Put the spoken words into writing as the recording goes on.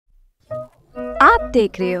आप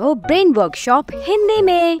देख रहे हो ब्रेन वर्कशॉप हिंदी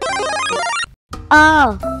में।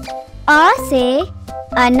 अ से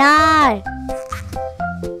अनार,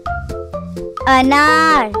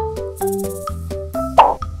 अनार।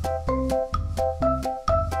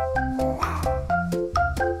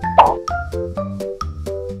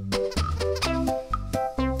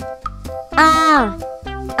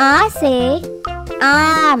 आ से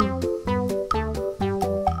आम,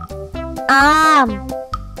 आम।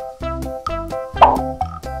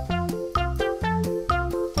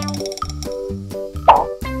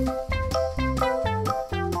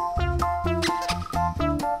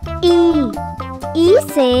 ई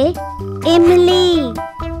से इमली,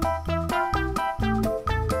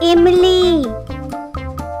 इमली।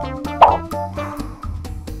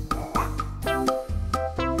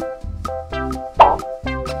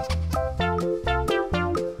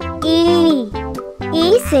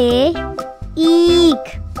 ई से ईख,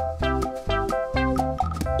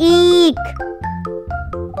 ईख।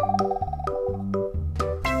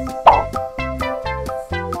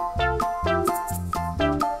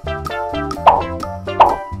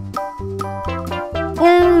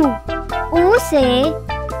 ऊ से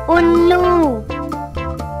उल्लू,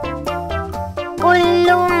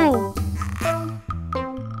 उल्लू।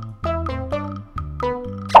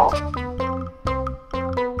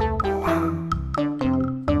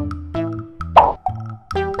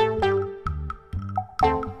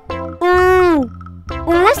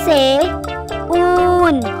 ऊ से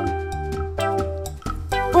ऊन,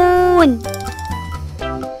 ऊन।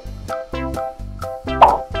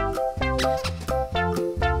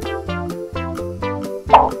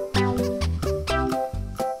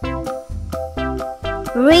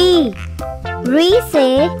 री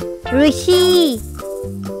से ऋषि,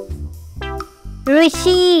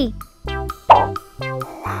 ऋषि।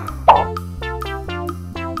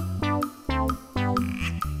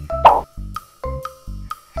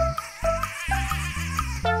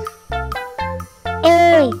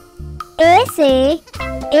 ए से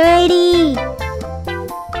एड़ी,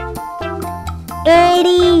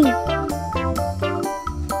 एड़ी।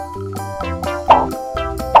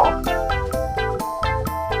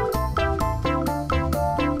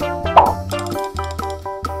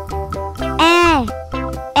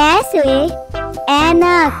 ए से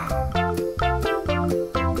ऐनक,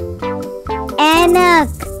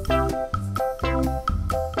 ऐनक।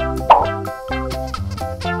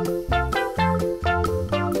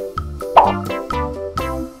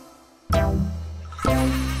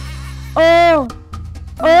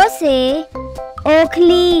 ओ से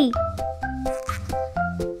ओखली,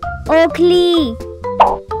 ओखली।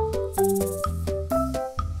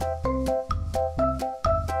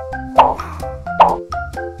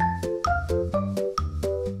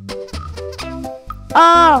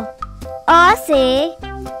 अ से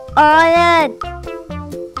औरत,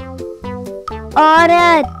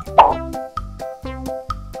 औरत।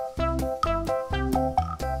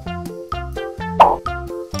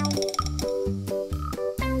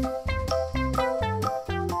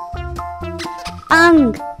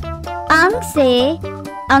 अंग से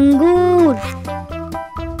अंगूर,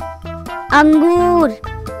 अंगूर।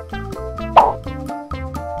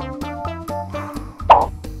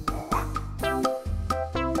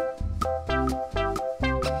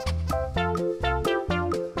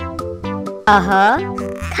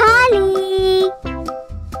 खाली।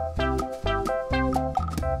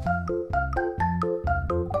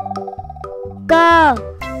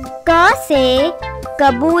 क से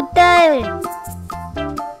कबूतर,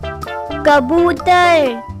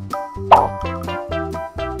 कबूतर।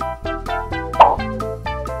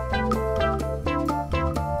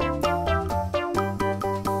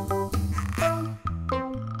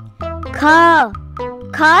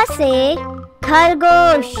 ख से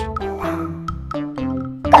खरगोश,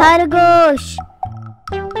 खरगोश।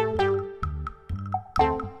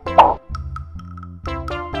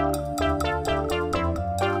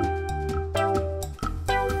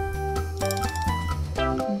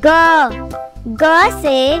 ग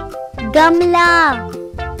से गमला,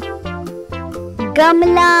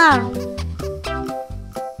 गमला।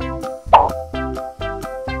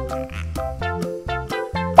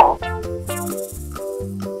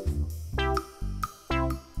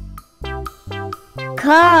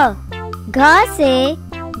 घ से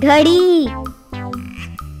घड़ी,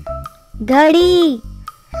 घड़ी।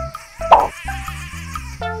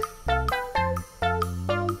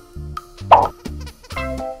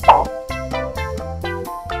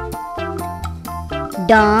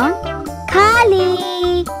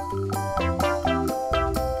 खाली।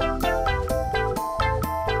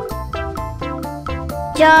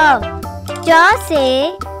 च से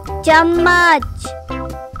चम्मच,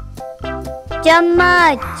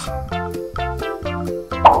 चम्मच।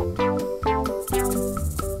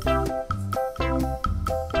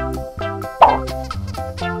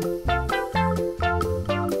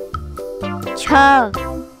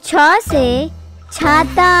 छ से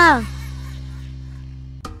छाता,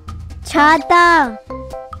 छाता।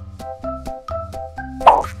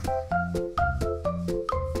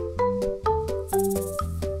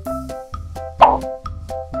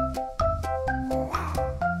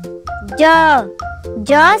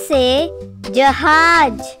 ज से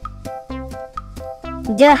जहाज,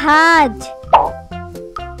 जहाज।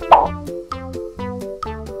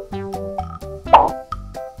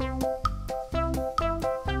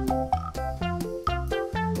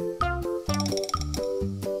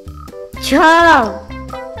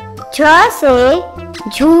 छ से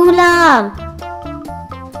झूला,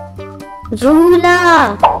 झूला।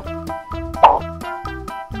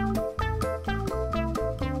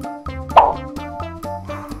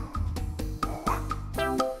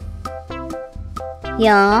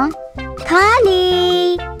 यहाँ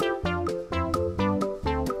खाली।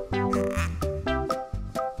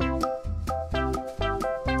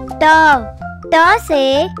 त से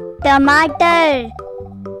टमाटर,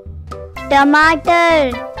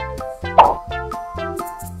 टमाटर।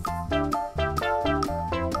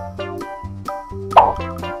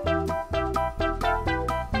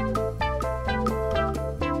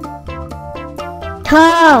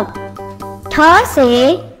 ठ से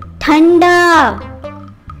ठंडा,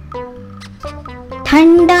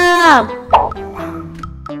 ठंडा।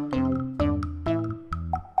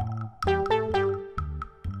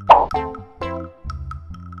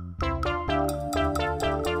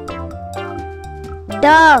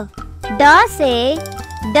 ड से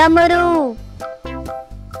डमरू,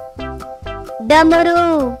 डमरू।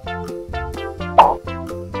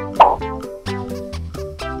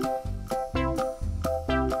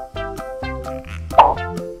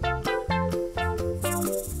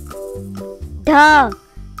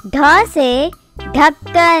 ढ से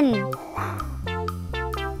ढक्कन,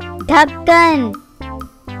 ढक्कन।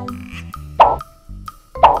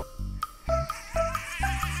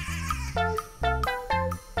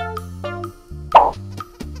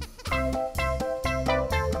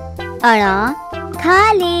 अणा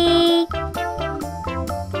खाली।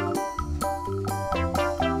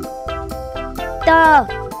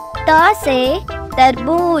 त से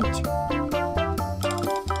तरबूज,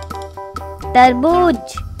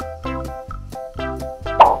 तरबूज।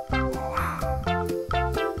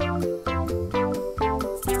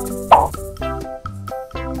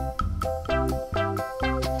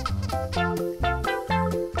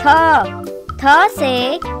 थ से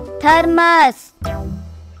थर्मस,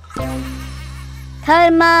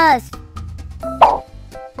 थर्मस।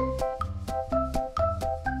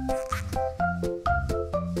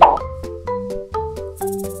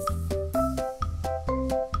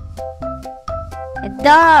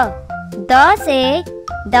 द से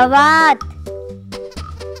दवात,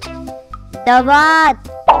 दवात।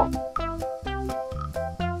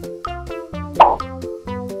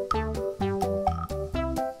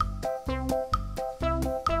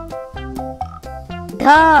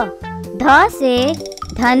 ध से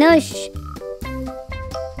धनुष,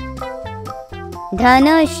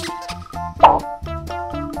 धनुष।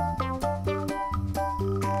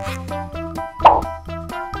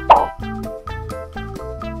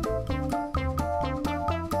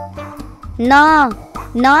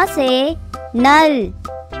 न से नल,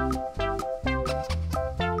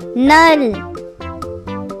 नल।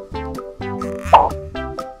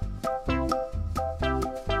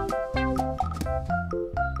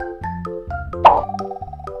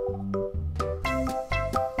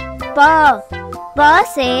 प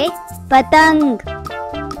से पतंग,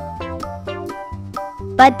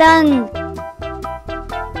 पतंग।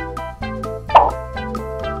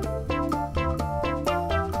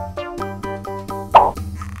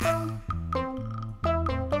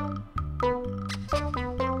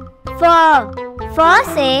 फ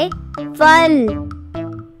से फल,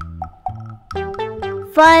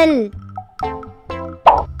 फल।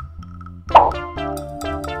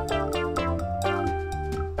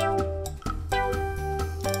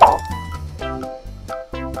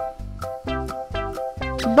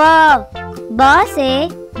 ब से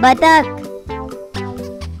बतख,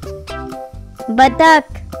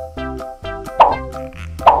 बतख।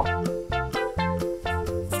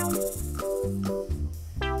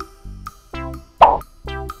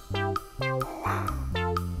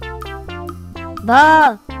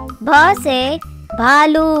 भ से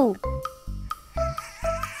भालू,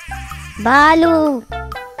 भालू।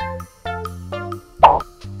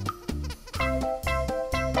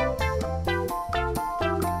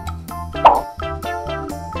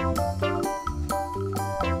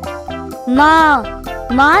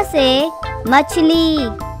 माँ से मछली,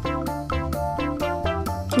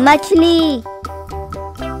 मछली।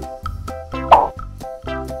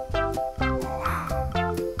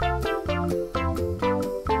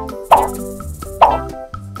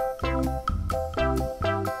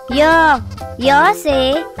 य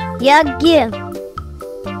से यज्ञ,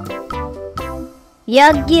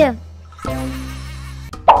 यज्ञ।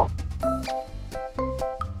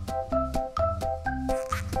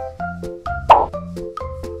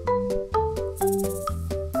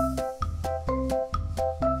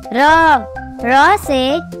 र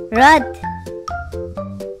से रथ,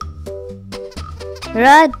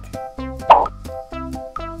 रथ।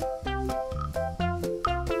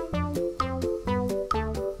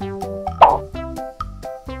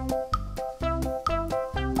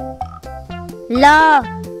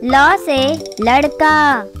 ल से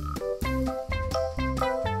लड़का,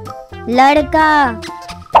 लड़का।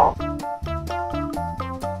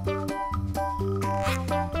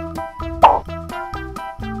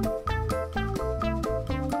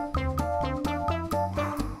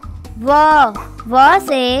 व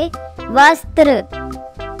से वस्त्र,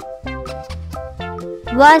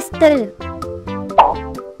 वस्त्र।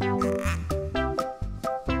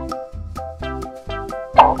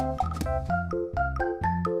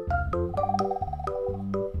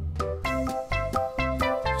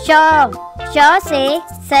 श से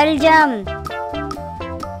सलजम,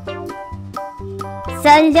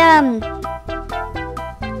 सलजम।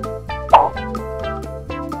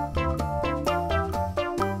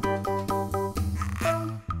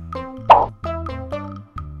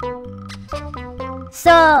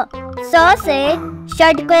 स से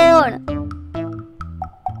षटकोण,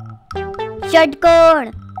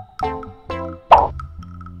 षटकोण।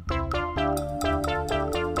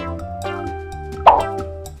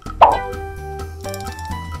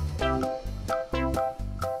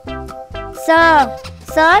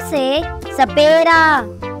 स से सपेरा,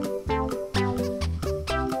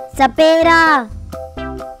 सपेरा।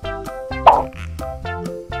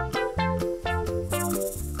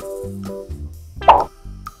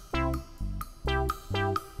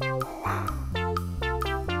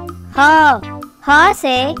 ह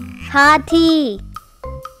से हाथी,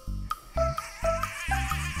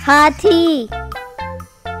 हाथी।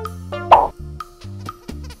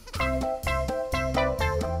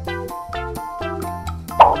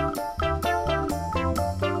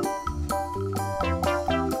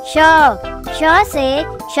 श से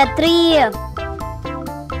क्षत्रिय,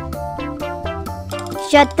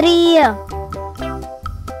 क्षत्रिय।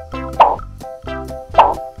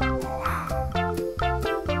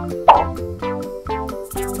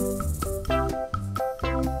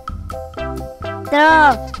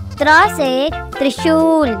 त्र से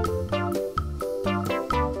त्रिशूल,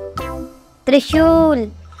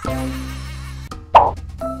 त्रिशूल।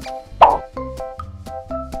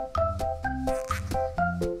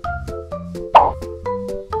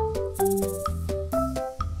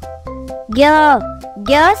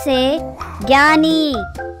 ज्ञ से ज्ञानी,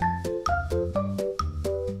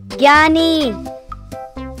 ज्ञानी।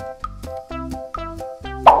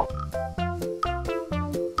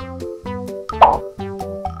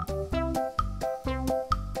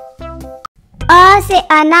 आ से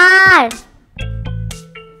अनार,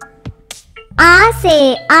 आ से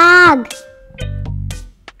आग।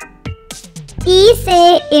 ई से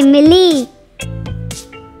इमली,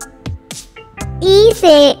 ई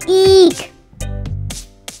से ईख।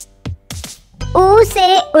 ऊ से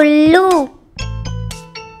उल्लू,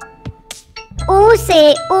 ऊ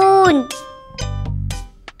से ऊन।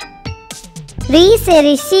 री से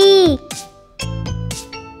ऋषि,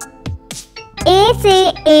 ए से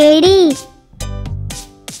एड़ी।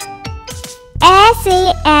 ए से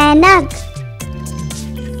ऐनक,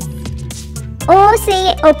 ओ से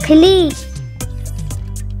उखली।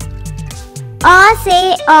 आ से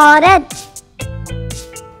औरत,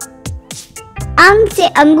 अंग से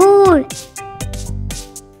अंगूर।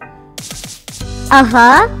 अह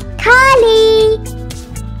खाली।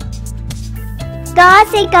 का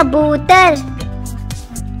से कबूतर,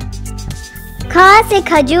 खा से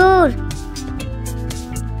खजूर।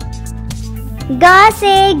 गा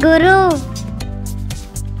से गुरु,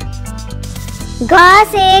 घा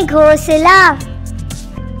से घोंसला।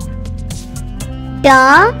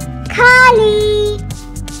 टा खाली।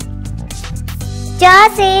 चा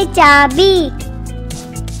से चाबी,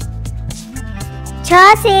 छ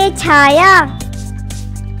से छाया।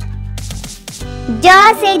 ज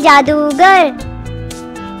से जादूगर,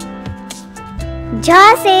 झ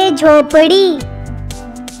से झोपड़ी,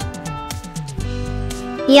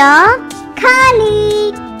 य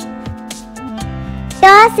खाली,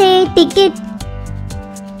 ट से टिकट,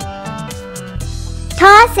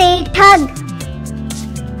 ठ से ठग,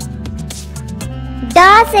 ड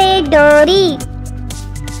से डोरी,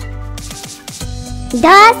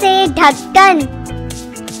 ढ से ढक्कन,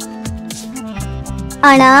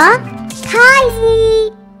 अण खाली,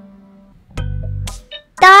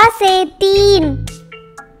 त से तीन,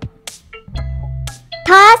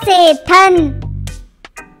 थ से थन,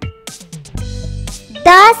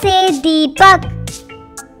 द से दीपक,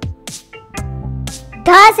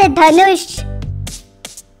 ध से धनुष,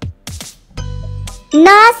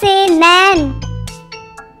 न से नैन,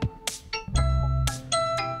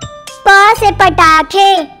 प से पटाखे,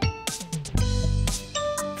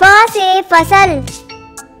 फ से फसल,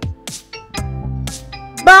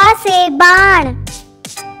 ब से बाण,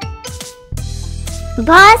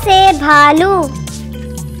 भ से भालू,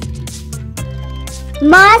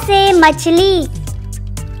 म से मछली,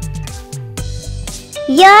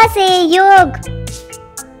 य से योग,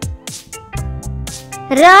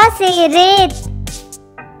 र से रेत,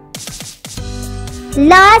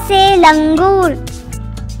 ल से लंगूर,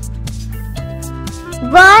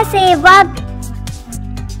 व से वक्त,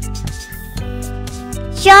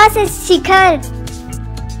 श से शिखर,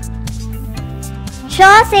 श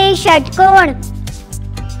से षटकोण,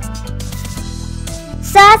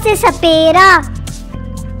 स से सपेरा,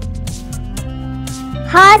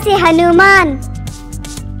 ह से हनुमान,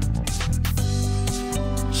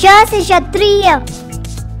 श से क्षत्रिय,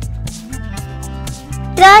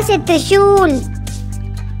 त्र से त्रिशूल,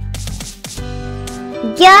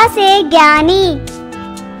 ज्ञ से ज्ञानी,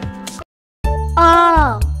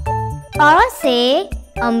 अ से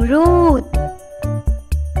अमरूद,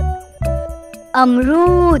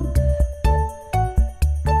 अमरूद,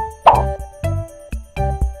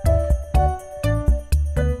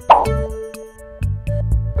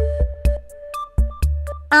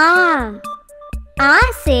 आ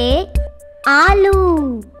से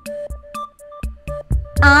आलू,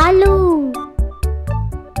 आलू,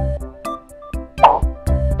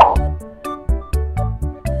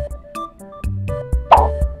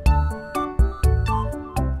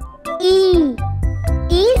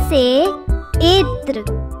 ई से इत्र,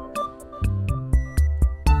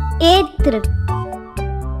 इत्र,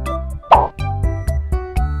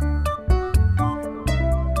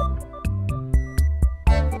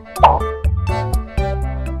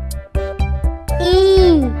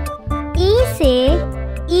 ई से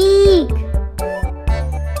ईख,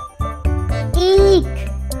 ईख,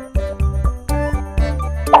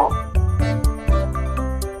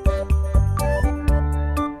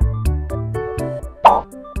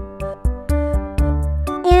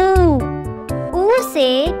 ऊ से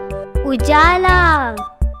उजाला,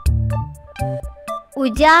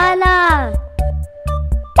 उजाला,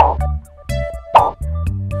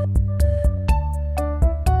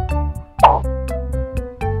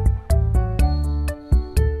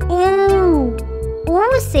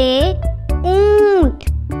 ऊ से ऊंट,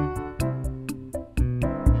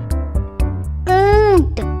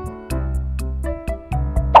 ऊंट,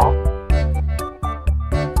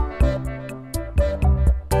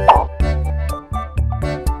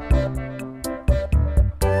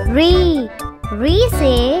 री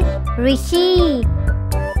से ऋषि,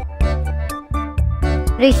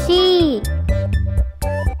 ऋषि,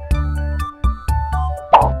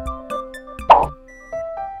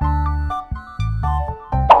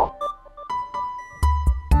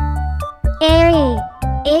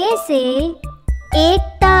 ए से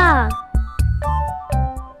एकता,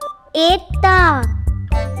 एकता,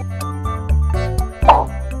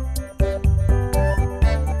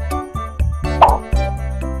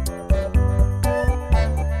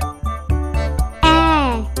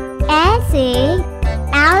 ए से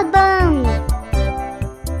एल्बम,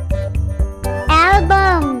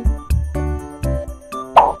 एल्बम,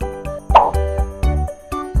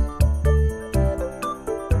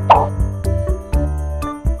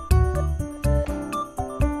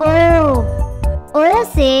 ओ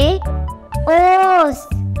से ओस,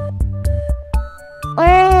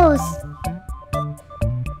 ओस,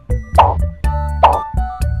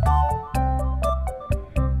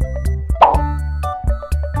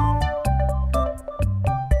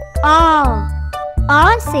 आ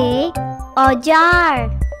से औजार,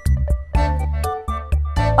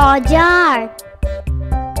 औजार,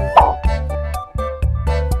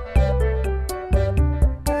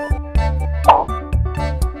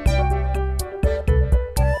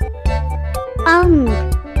 अंग,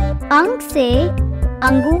 अंग से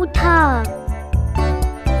अंगूठा,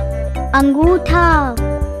 अंगूठा।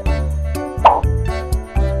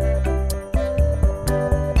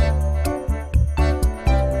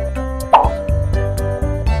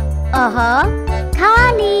 अह,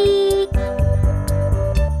 खाली।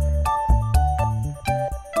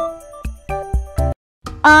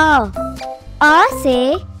 अ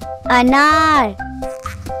से अनार,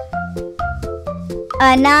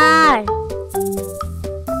 अनार।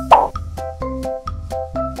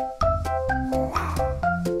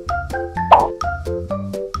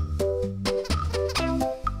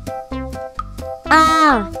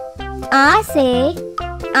 आ से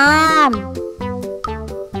आम,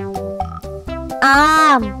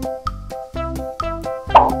 आम।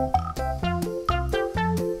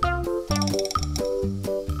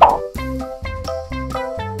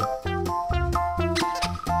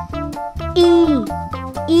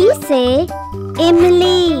 ई से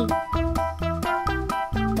इमली,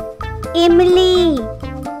 इमली।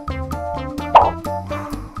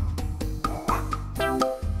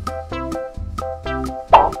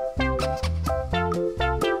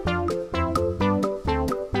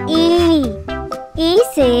 ई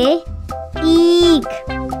से ईख,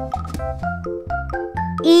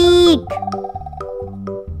 ईख।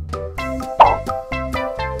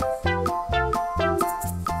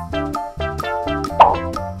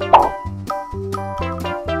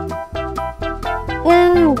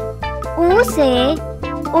 ऊ से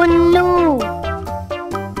उल्लू,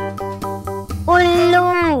 उल्लू।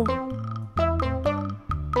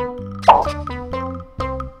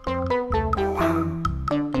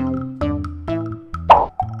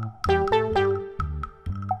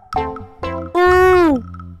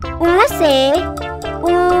 ऊ से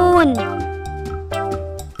ऊन,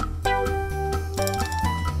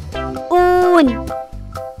 ऊन।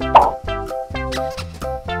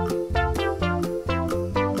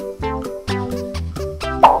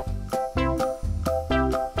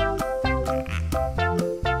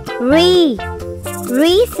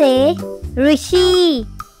 री से ऋषि,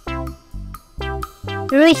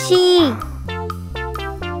 ऋषि।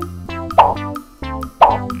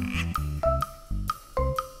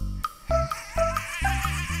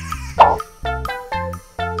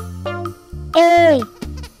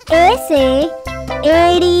 ए से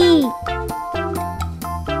एड़ी,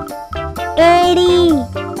 एड़ी।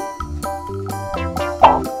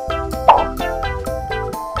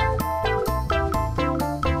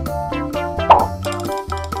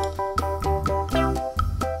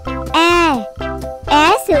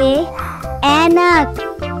 ए से ऐनक,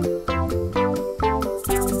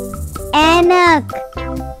 ऐनक।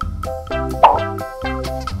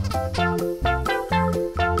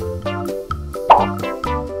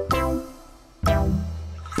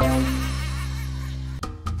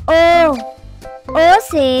 ओ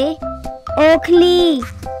से ओखली,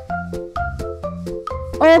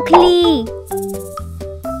 ओखली।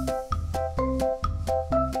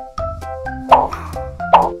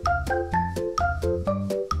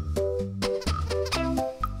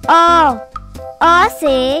 अ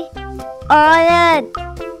से औरत,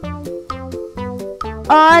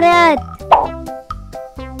 औरत।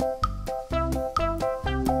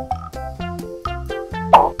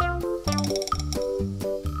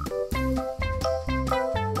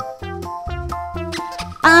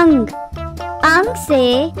 अंग, अंग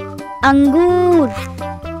से अंगूर,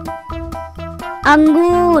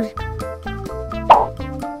 अंगूर।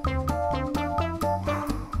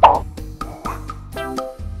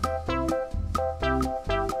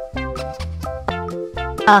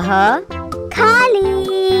 अह, खाली।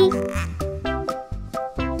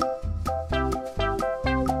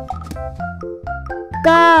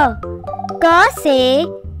 क से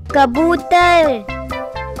कबूतर,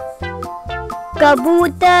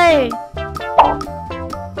 कबूतर।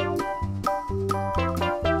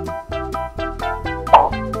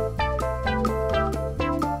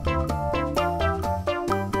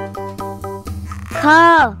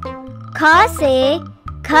 ख से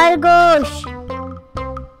खरगोश,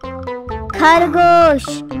 खरगोश।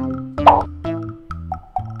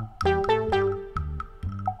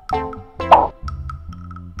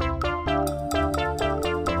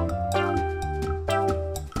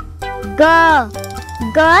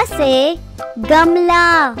 ग से गमला,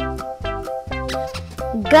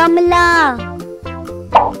 गमला।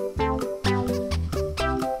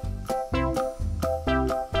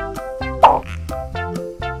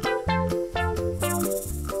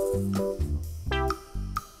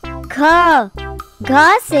 घ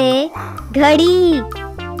से घड़ी,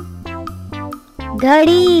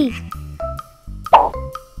 घड़ी।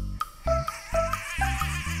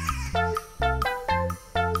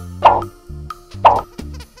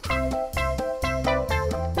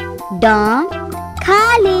 ड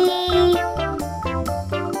खाली।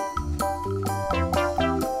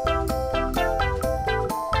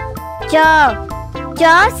 च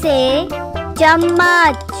से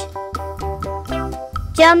चम्मच,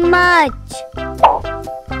 चम्मच।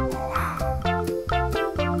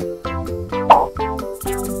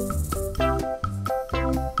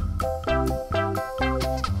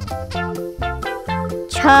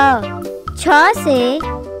 छ से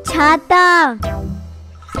छाता,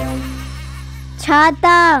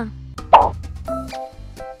 छाता।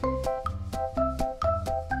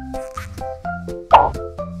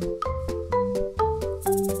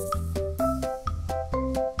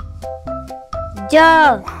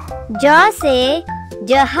 ज से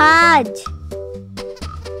जहाज,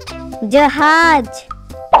 जहाज।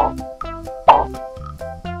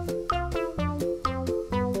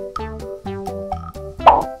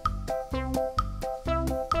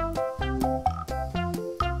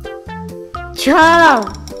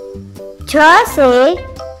 छ से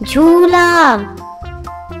झूला,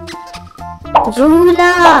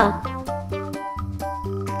 झूला।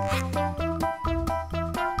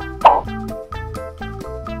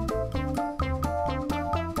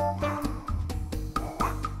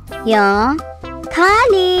 य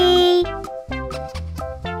खाली।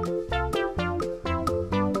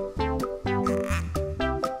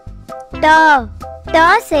 ट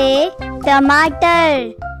से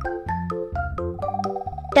टमाटर,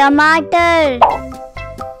 टमाटर।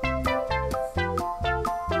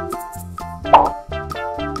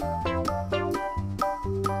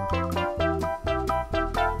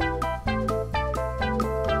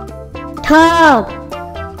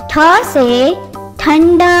 ठ से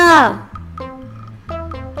ठंडा,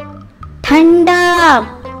 ठंडा।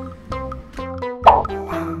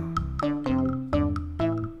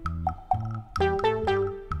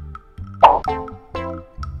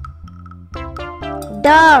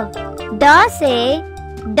 ड से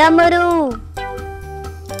डमरू,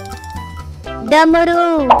 डमरू।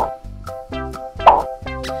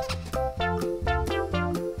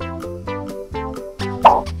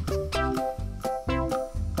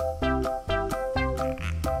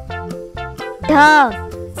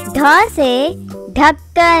 ढ से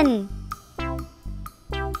ढक्कन,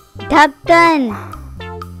 ढक्कन।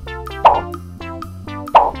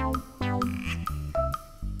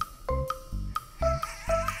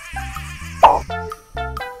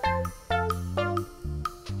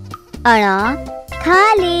 अण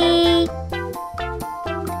खाली।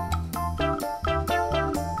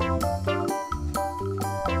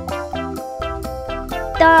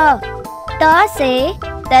 त से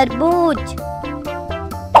तरबूज,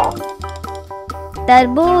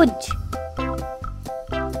 तरबूज।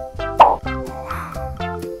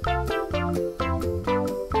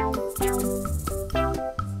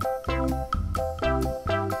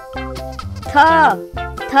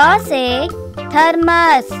 थ से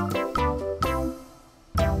थर्मस,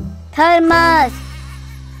 थर्मस।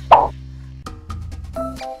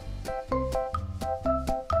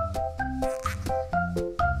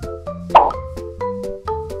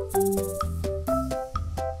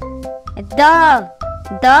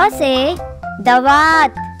 द से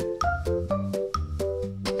दवात,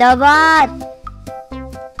 दवात।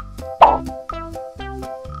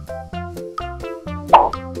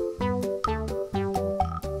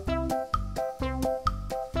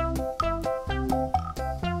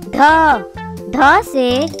 ध से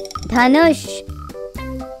धनुष,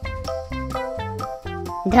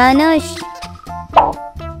 धनुष।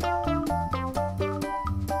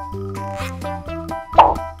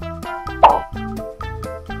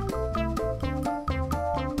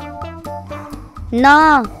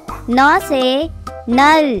 न से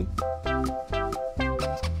नल,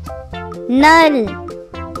 नल।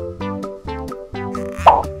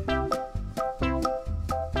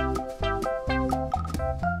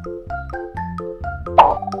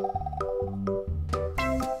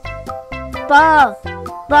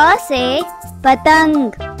 प से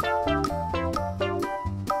पतंग,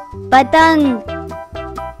 पतंग।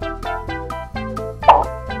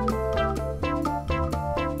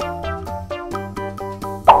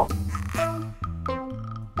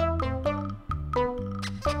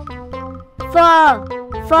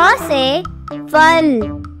 फ से फल,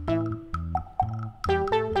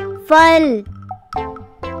 फल।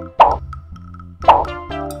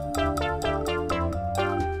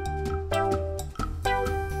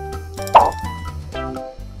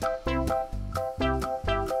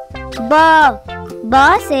 ब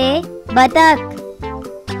से बतख,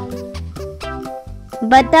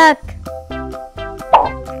 बतख।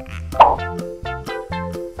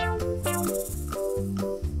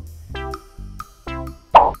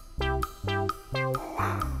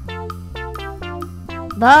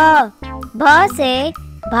 भ से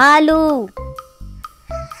भालू,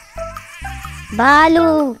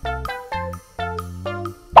 भालू।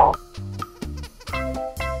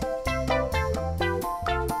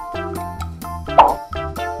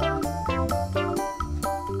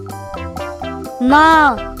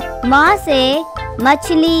 म से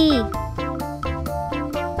मछली,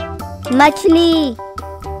 मछली।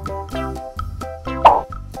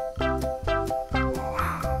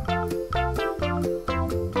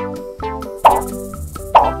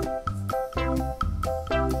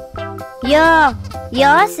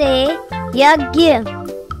 य से यज्ञ,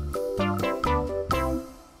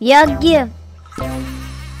 यज्ञ।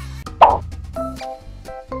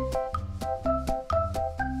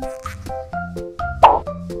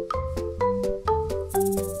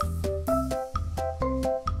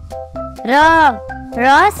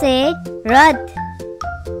 र से रथ,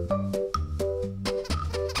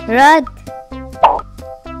 रथ।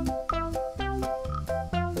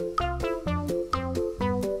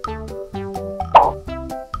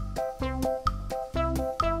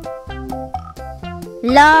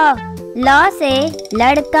 ल से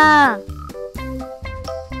लड़का,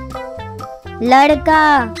 लड़का।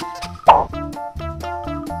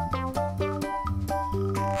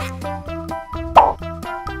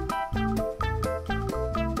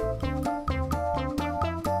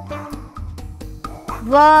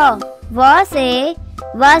 व से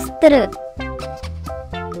वस्त्र,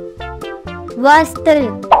 वस्त्र।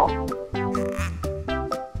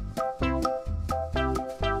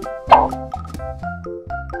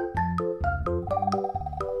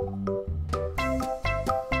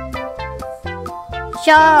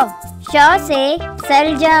 श से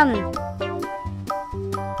सलजम,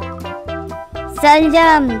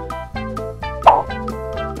 सलजम।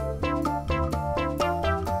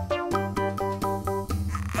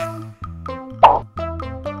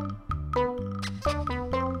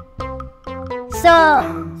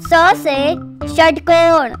 स से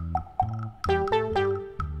षटकोण,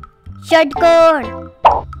 षटकोण।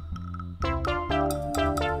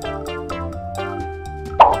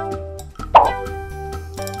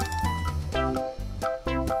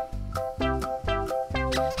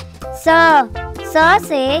 स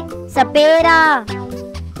से सपेरा,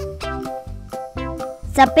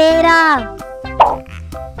 सपेरा।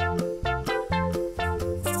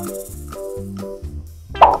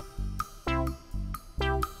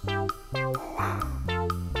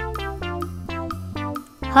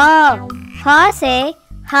 ह से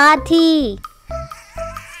हाथी,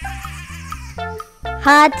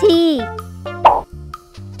 हाथी।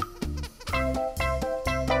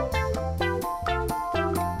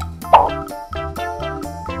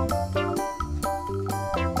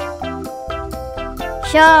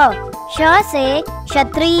 श से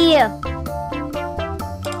क्षत्रिय,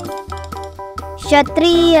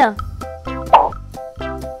 क्षत्रिय।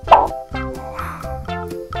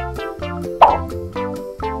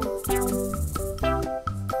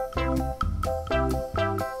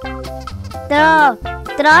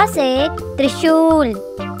 त्र से त्रिशूल,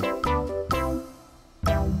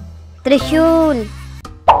 त्रिशूल।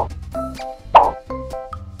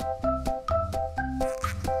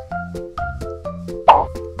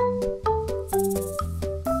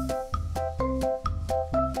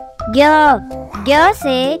 ज्ञ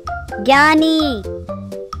से ज्ञानी,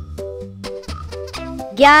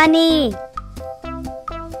 ज्ञानी।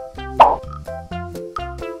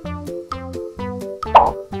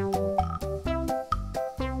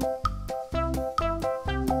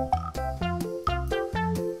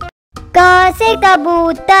 क से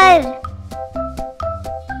कबूतर,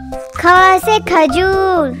 ख से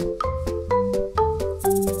खजूर,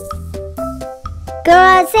 ग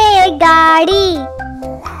से गाड़ी,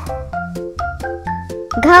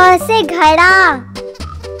 घ से घड़ा,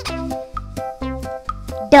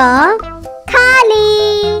 ड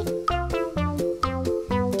खाली,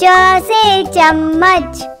 च से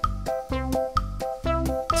चम्मच,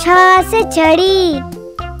 छ से छड़ी,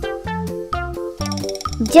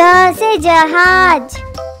 ज से जहाज,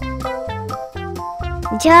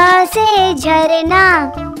 झ से झरना,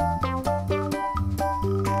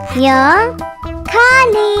 य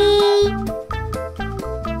खाली,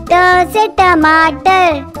 ट से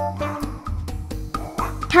टमाटर,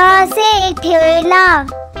 ठ से ठेला,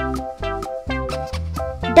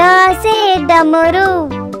 ड से डमरू,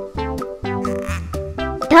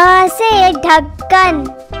 ढ से ढक्कन,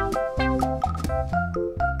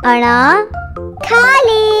 अणा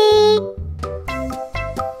खाली,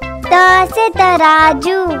 त से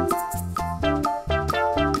तराजू,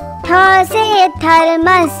 थ से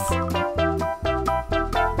थर्मस,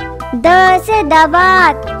 ध से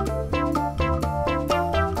दवात,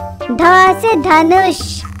 ध से धनुष,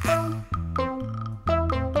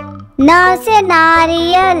 न से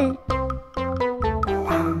नारियल,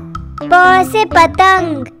 प से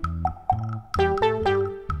पतंग,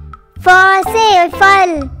 फ से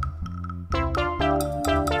फल,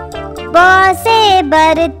 ब से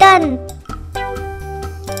बर्तन,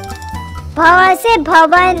 भ से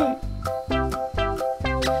भवन,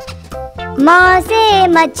 म से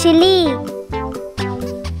मछली,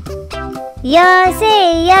 य से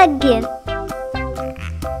यज्ञ,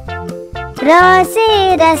 र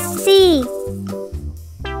से रस्सी,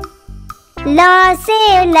 ल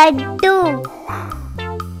से लड्डू,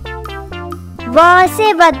 व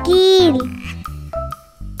से वकील,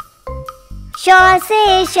 श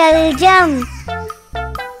से शलजम,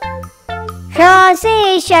 ष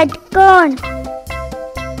से षटकोण,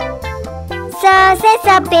 स से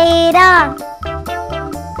सपेरा,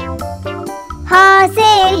 ह से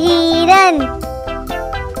हिरन,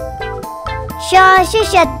 श से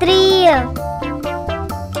क्षत्रिय,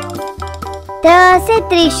 त्र से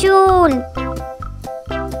त्रिशूल,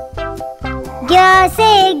 ज्ञ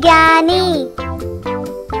से ज्ञानी,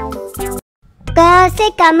 क से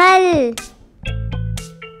कमल,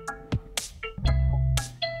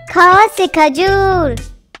 ख से खजूर,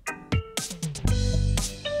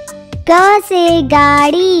 ग से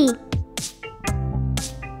गाड़ी,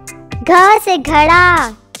 घ से घड़ा,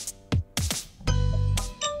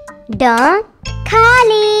 ड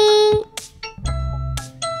खाली,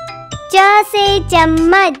 च से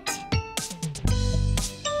चम्मच,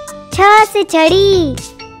 छ से छड़ी,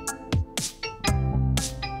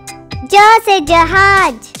 ज से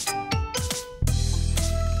जहाज,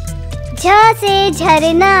 झ से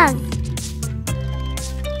झरना,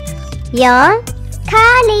 य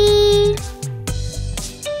खाली,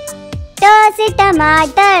 ट से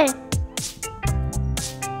टमाटर,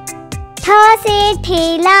 थ से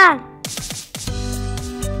ठेला,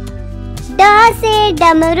 ड से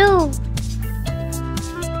डमरू,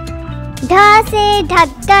 ढ से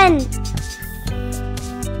ढक्कन,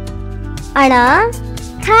 अण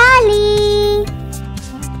खाली,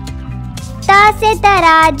 त से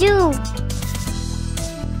तराजू,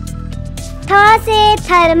 थ से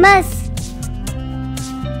थर्मस,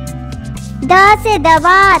 ध से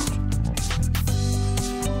दवात,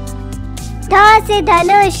 ध से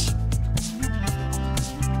धनुष,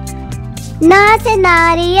 न से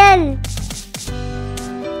नारियल,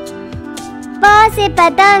 प से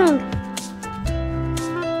पतंग,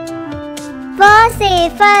 फ से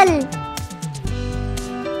फल,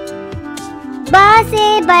 ब से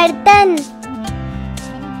बर्तन,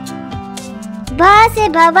 भ से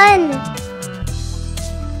भवन,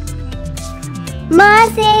 म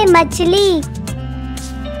से मछली,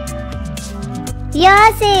 य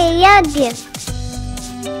से यज्ञ,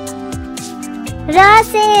 र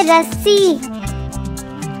से रस्सी,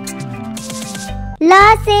 ल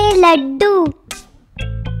से लड्डू,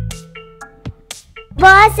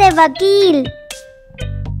 व से वकील,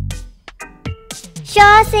 श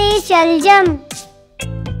से शलजम,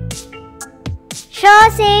 ष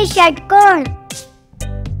से षटकोण,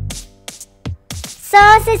 स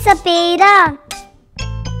से सपेरा,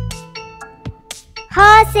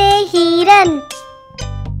 ह से हिरन,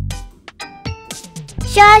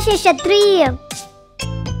 श से क्षत्रिय,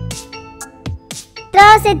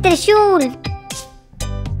 त्र से त्रिशूल,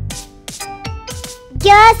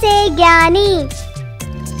 ज्ञ से ज्ञानी,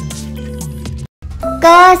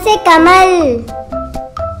 क से कमल,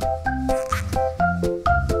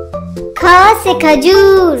 ख से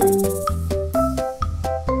खजूर,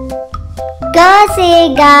 ग से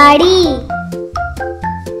गाड़ी,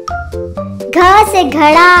 घ से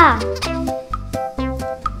घड़ा,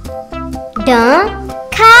 ड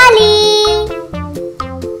खाली,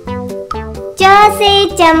 च से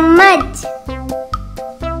चम्मच,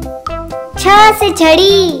 छ से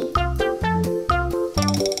छड़ी,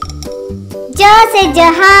 ज से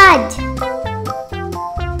जहाज,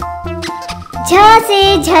 झ से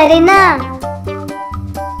झरना,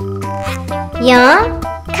 य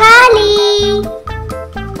खाली,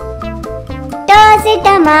 ट से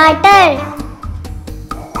टमाटर,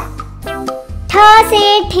 ठ से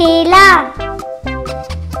ठेला,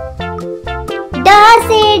 ड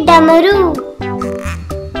से डमरू,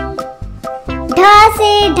 ढ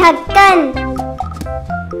से ढक्कन,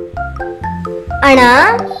 अण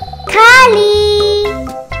खाली,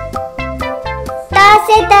 त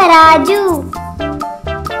से तराजू,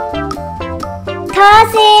 थ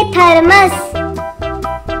से थर्मस,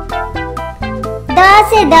 द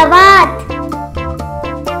से दवात,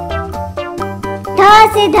 ध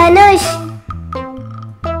से धनुष,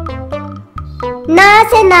 ना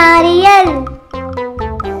से नारियल,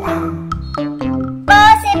 प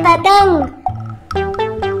से पतंग,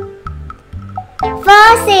 फ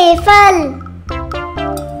से फल,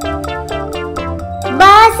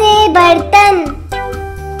 ब से बर्तन,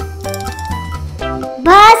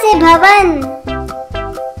 भ से भवन,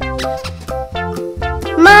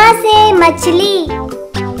 म से मछली,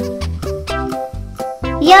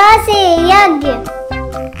 य से यज्ञ,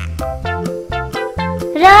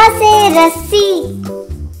 र से रस्सी,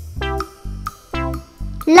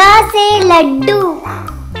 ल से लड्डू,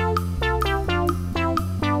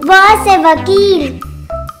 व से वकील,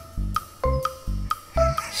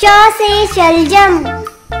 श से शलजम,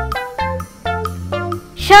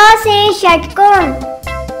 श से षटकोण,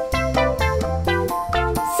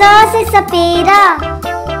 स से सपेरा,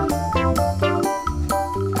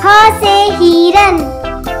 ह से हिरन,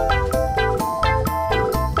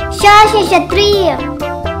 श से क्षत्रिय,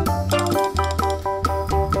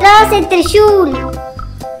 त्र से त्रिशूल,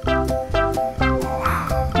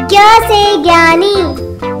 ज्ञ से ज्ञानी।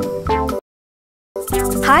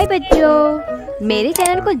 हाय बच्चों, मेरे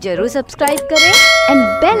चैनल को जरूर सब्सक्राइब करें एंड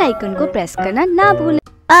बेल आइकन को प्रेस करना ना भूलें।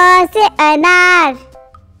 अ से अनार,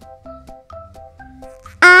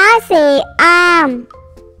 आ से आम,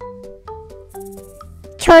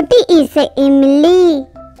 छोटी ई से इमली,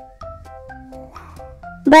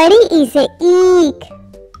 बड़ी ई से ईख,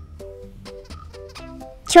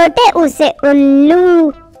 छोटे ऊ से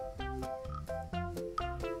उल्लू,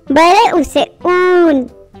 बड़े ऊ से ऊन,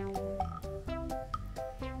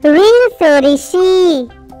 ऋ से ऋषि,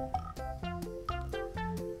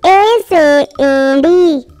 ए से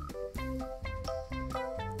एड़ी,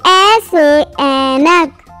 ए से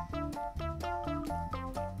ऐनक,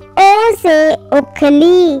 ओ से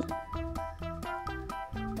उखली,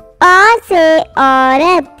 आ से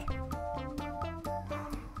औरत,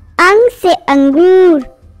 अंग से अंगूर,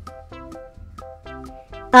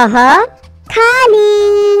 अह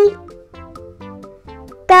खाली,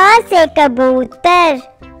 क से कबूतर,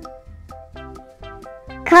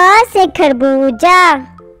 ख से खरबूजा,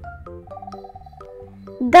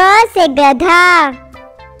 ग से गधा,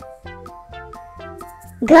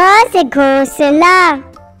 घ से घोंसला,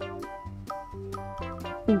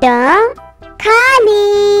 ड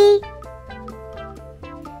खाली,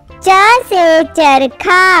 च से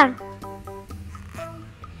चरखा,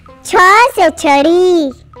 छ से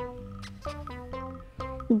छड़ी,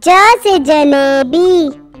 ज से जलेबी,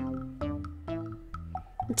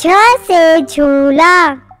 झ से झूला,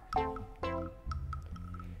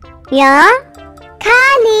 य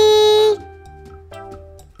खाली,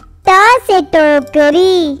 त से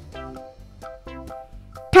टोकरी,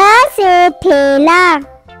 ठ से ठेला,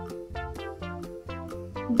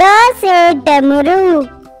 ड से डमरू,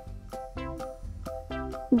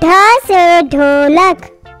 ढ से ढोलक,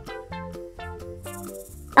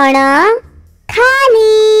 अण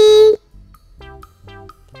खाली,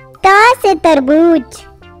 त से तरबूज,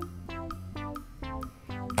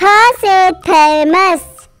 थ से थर्मस,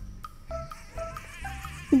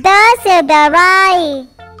 द से दवाई,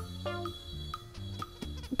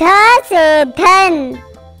 ध से धन,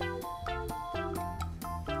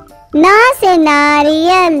 न से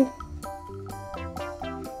नारियल,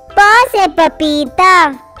 प से पपीता,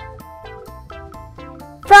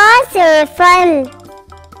 फ से फल,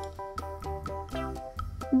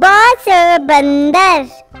 ब से बंदर,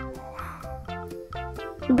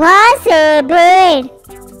 भ से भेड़,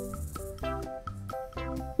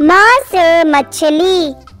 म से मछली,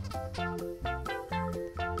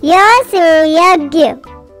 य से यज्ञ,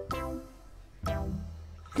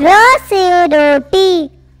 र से रोटी,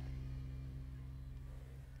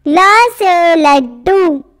 ल से लड्डू,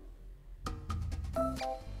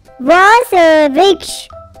 व से वृक्ष,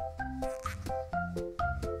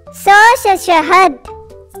 स से शहद,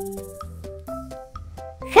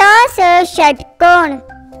 ष से षटकोण,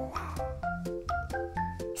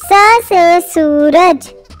 स से सूरज,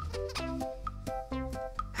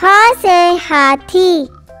 ह से हाथी,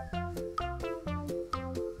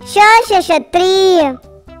 श से क्षत्रिय,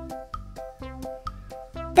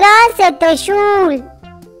 त्र से त्रिशूल,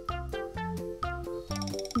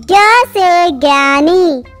 ज्ञ से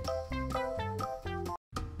ज्ञानी,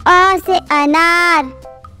 अ से अनार,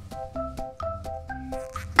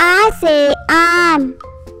 आ से आम,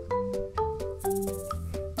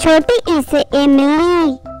 छोटी ई से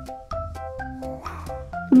इमली,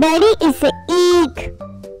 बड़ी ई से ईख,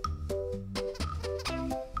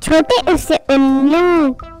 छोटे ऊ से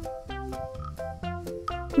उल्लू,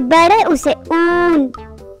 बड़े ऊ से ऊन,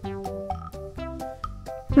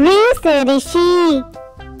 ऋ से ऋषि,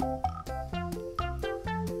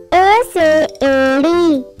 ए से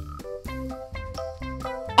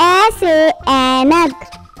से ऐनक,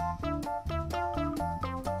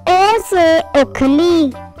 ओ से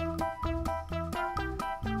उखली,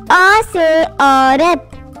 आ से औरत,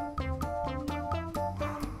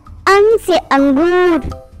 अंग से अंगूर,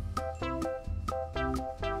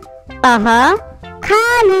 अह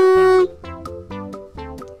खाली,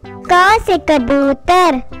 का से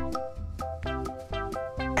कबूतर,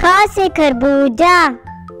 ख से खरबूजा,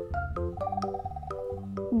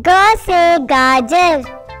 ग से गाजर,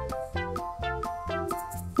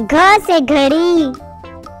 घ से घड़ी,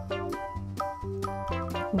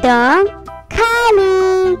 द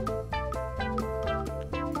खाली,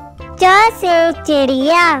 च से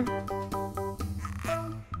चिड़िया,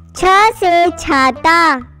 छ से छाता,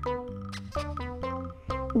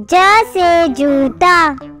 ज से जूता,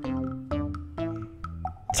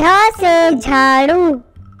 झ से झाड़ू,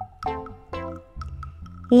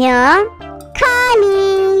 य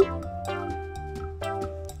खाली,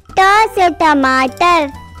 ट से टमाटर,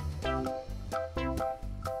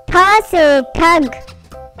 ठ से ठग,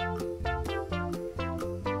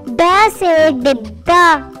 ड से डिब्बा,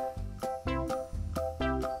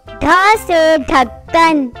 ढ से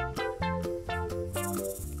ढक्कन,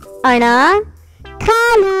 अण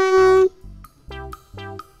खाली,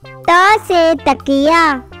 त से तकिया,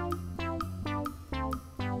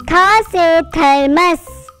 थ से थर्मस,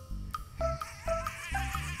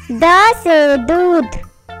 द से दूध,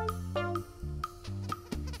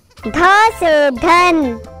 ध से धन,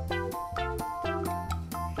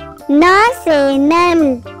 न से नल,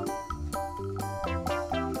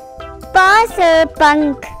 प से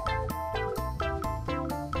पंख,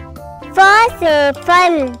 फ से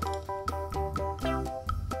फल,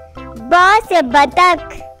 ब से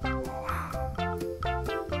बतख,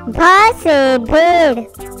 भ से भेड़,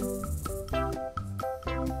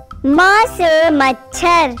 म से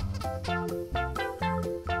मच्छर,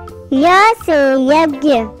 य से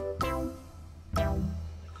यज्ञ,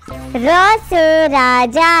 र से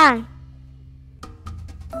राजा,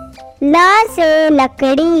 ल से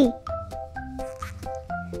लकड़ी,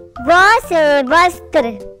 व से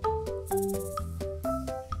वस्त्र,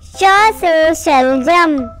 श से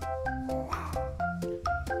शलजम,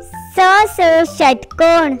 स से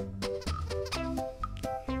षटकोण,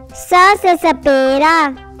 स से सपेरा,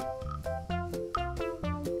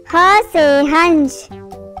 ह से हंस,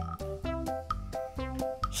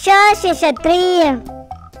 श से क्षत्रिय,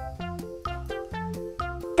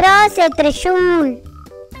 त्र से त्रिशूल,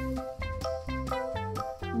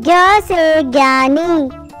 ज्ञ से ज्ञानी,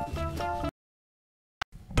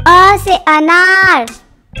 अ से अनार,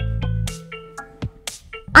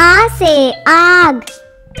 आ से आग,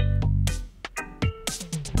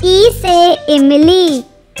 ई से इमली,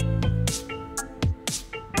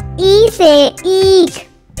 ई से ईख,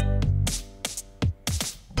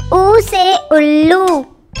 ऊ से उल्लू,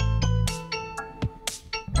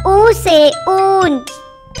 ऊ से ऊन,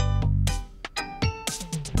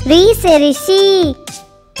 री से ऋषि,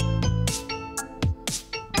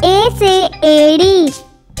 ए से एड़ी,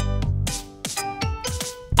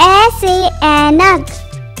 ए से ऐनक,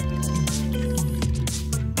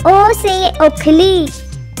 ओ से उखली,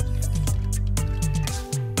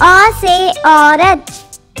 अ से औरत,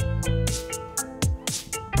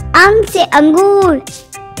 अंग से अंगूर,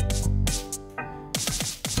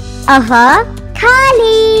 अह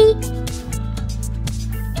खाली,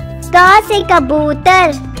 क से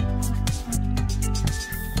कबूतर,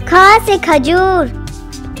 ख से खजूर,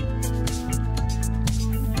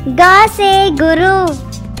 ग से गुरु,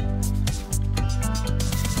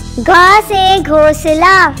 घ से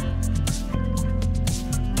घोंसला,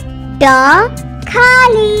 ट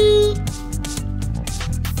खाली,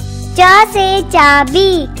 च से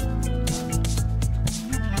चाबी,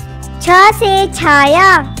 छ से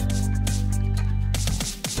छाया,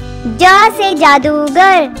 ज से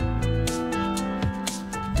जादूगर,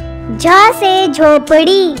 झ से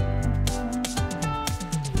झोपड़ी,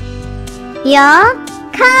 य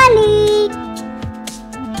खाली,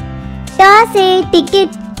 ट से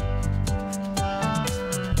टिकट,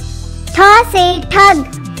 ठ से ठग,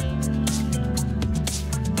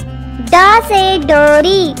 ड से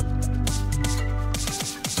डोरी,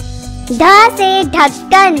 ढ से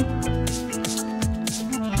ढक्कन,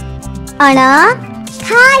 अण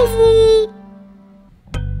खाली,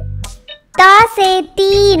 त से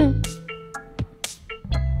तीन,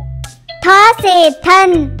 थ से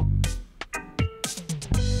थन,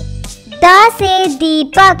 द से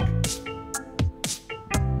दीपक,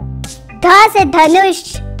 ध से धनुष,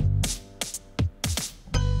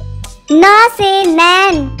 न से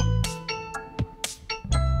नैन,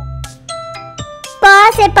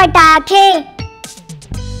 प से पटाखे,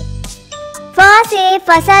 फ से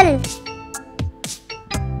फसल,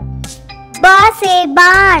 ब से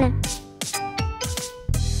बाण,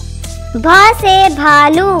 भ से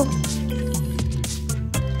भालू,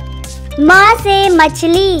 म से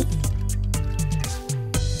मछली,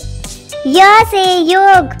 य से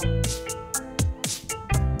योग,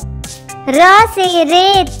 र से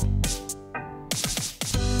रेत,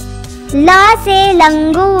 ल से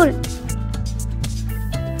लंगूर,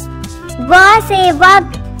 व से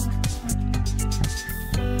वक्त,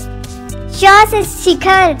 श से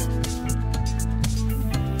शिखर,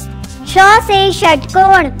 श से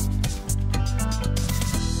षटकोण,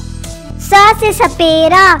 स से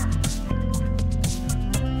सपेरा,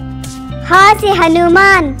 ह से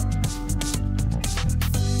हनुमान,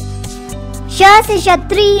 श से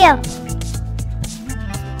क्षत्रिय,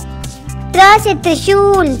 त्र से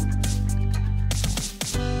त्रिशूल,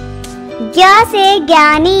 ज्ञ से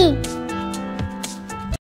ज्ञानी,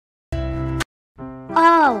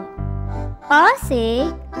 अ से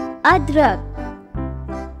अदरक,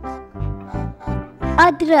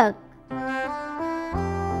 अदरक,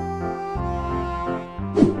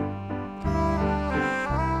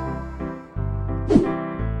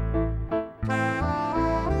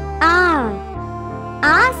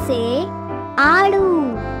 आ से आड़ू,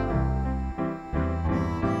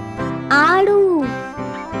 आड़ू,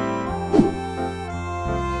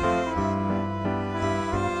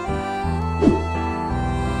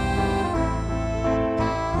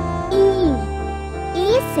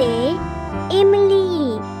 ई से इमली,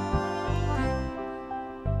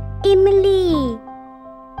 इमली,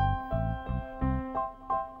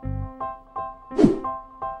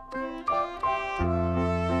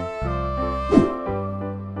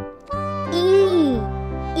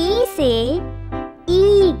 ई से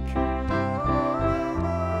ईख,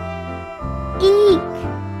 ईख,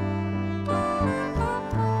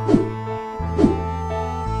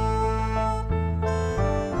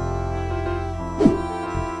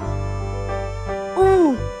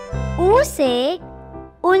 ऊ से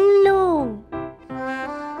उल्लू,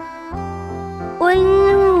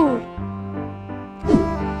 उल्लू,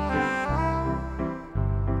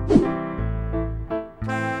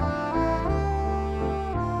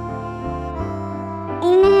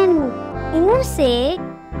 ऊ से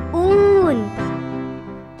ऊन,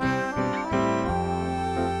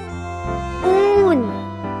 ऊन,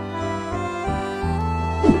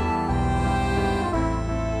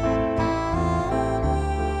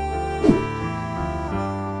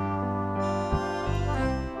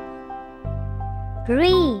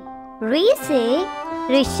 री से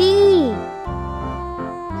ऋषि,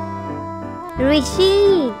 ऋषि,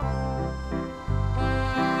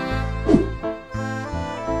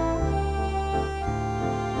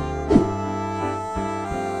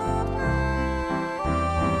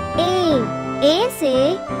 ए से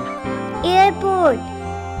एयरपोर्ट,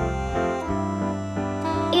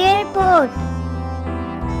 एयरपोर्ट,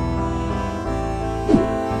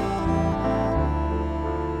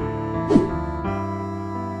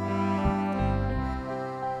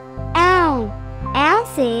 ए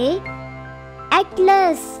से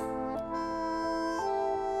एटलस,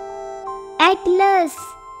 एटलस,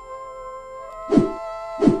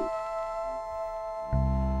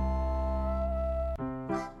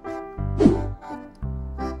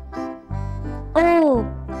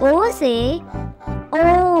 ओ से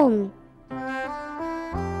ओम,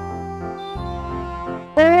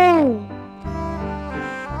 ओम,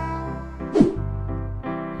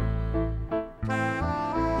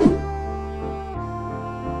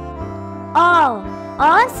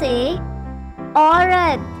 अ से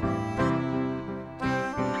औरत,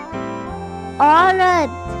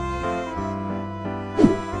 औरत,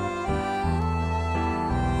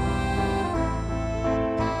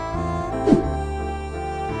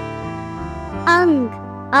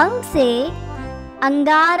 अंग से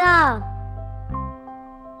अंगारा,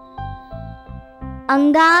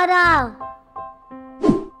 अंगारा,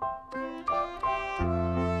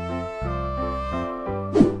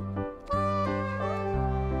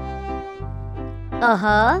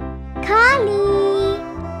 खाली,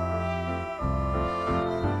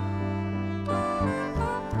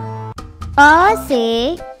 अ से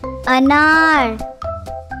अनार,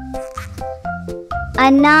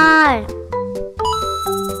 अनार,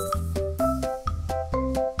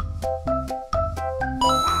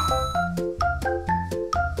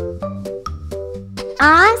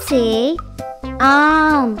 आ से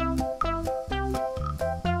आम,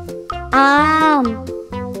 आम,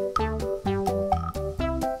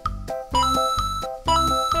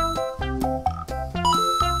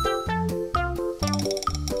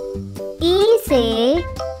 ई से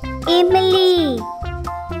इमली,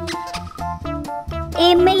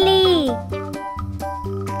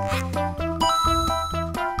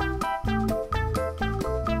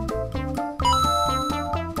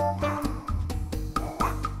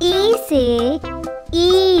 ई से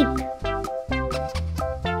ईख,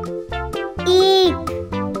 ईख।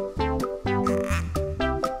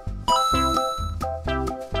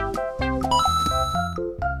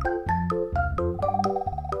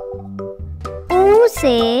 ऊ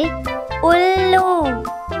से उल्लू,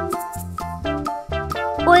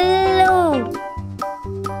 उल्लू।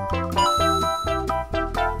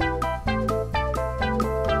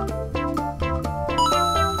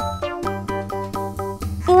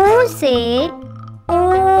 ऊ से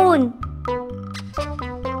ऊन,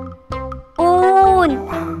 ऊन।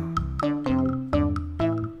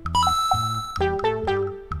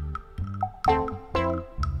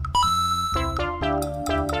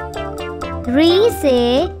 री से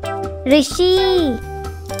ऋषि,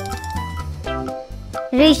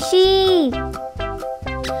 ऋषि।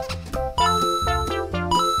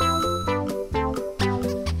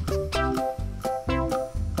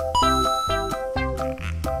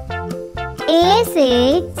 ए से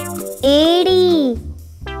एड़ी,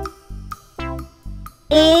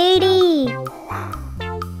 एड़ी।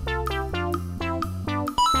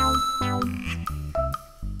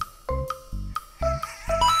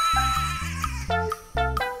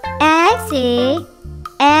 ए से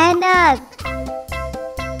ऐनक,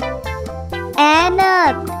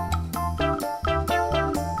 ऐनक।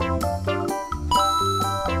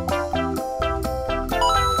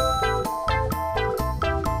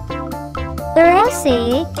 ओ से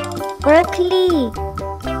ओखली,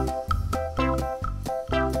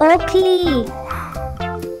 ओखली।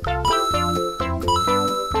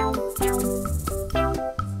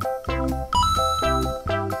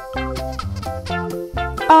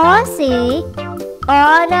 औ से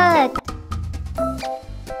औरत,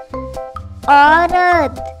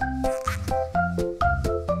 औरत।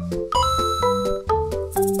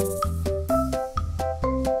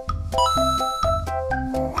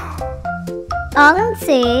 अंग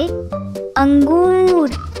से अंगूर,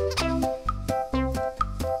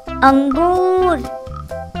 अंगूर।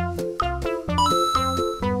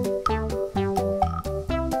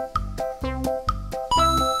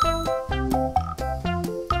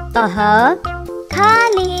 अह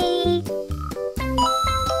खाली,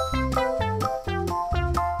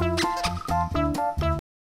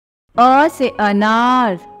 अ से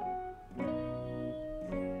अनार,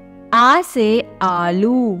 आ से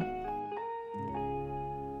आलू,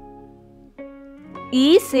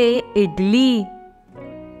 ई से इडली,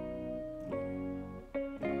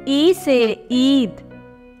 ई से ईद,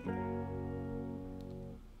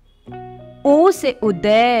 ऊ से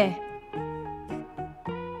उदय,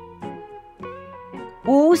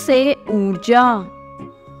 ऊ से ऊर्जा,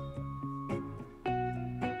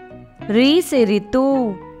 री से ऋतु,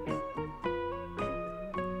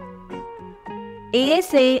 ए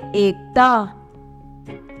से एकता,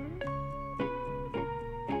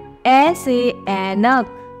 ए से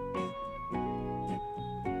ऐनक,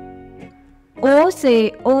 ओ से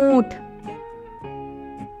ऊंट,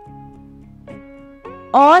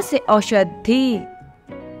 औ से औषधि,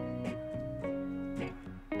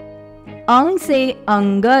 अंग से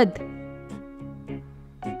अंगद,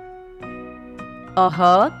 अह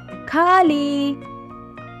खाली।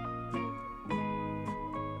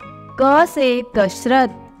 क से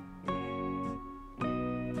कसरत,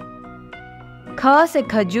 ख से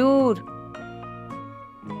खजूर,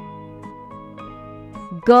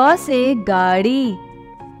 ग से गाड़ी,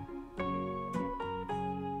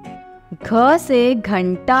 घ से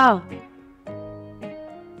घंटा,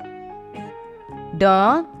 ड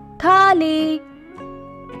थाली।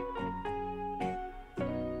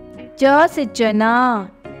 च से चना,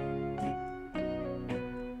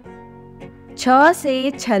 छ से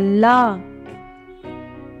छल्ला,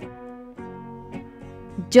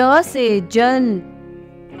 ज से जल,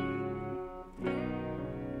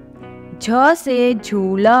 झ से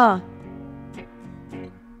झूला,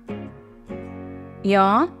 या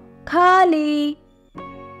खाली।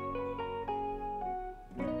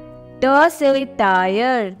 ट से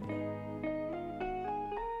टायर,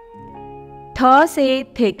 ठ से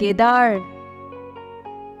ठेकेदार,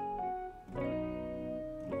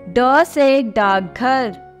 ड से डाकघर,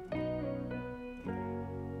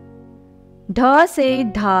 ढ से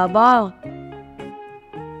ढाबा,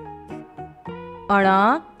 अणा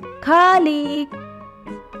खाली।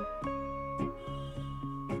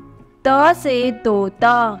 त से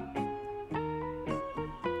तोता,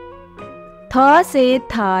 थ से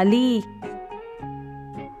थाली,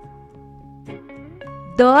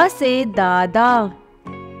 द से दादा,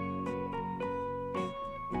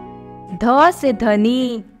 ध से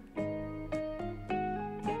धनी,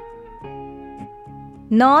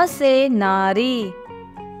 न से नारी,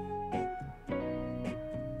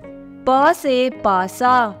 प से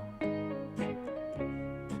पासा,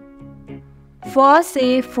 फ से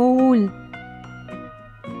फूल,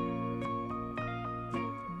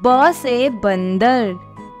 ब से बंदर,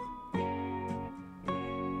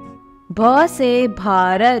 भ से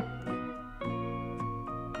भारत,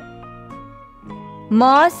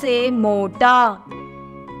 म से मोटा,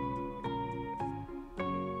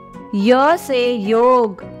 य से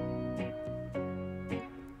योग,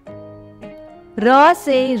 र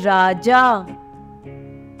से राजा,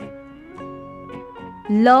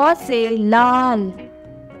 ल से लाल,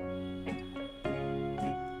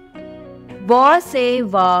 व से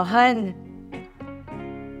वाहन,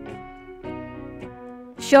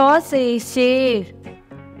 श से शेर,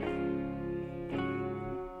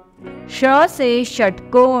 श से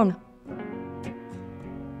षटकोण,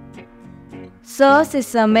 स से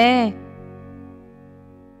समय,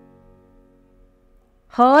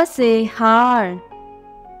 ह से हार,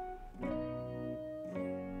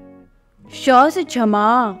 श से क्षमा,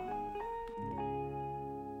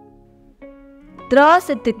 त्र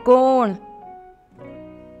से त्रिकोण,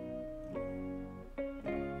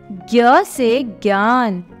 ज्ञ से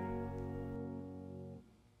ज्ञान,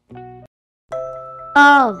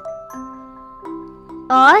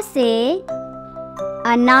 अ से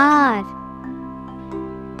अनार,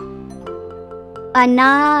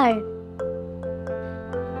 अनार,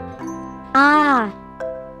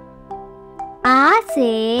 आ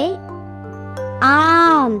से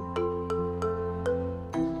आम,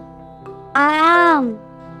 आम,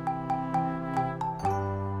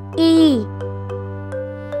 ई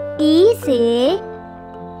से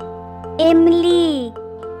इमली,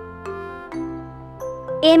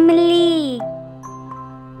 इमली,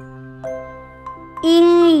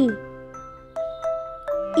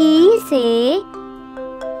 ई से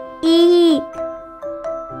ईख,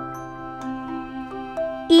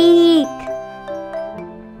 ईख,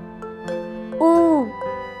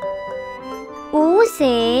 ऊ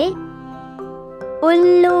से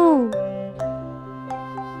उल्लू,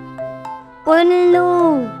 उल्लू,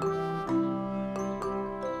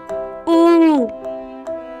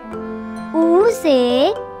 ऊ से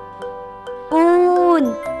ऊन,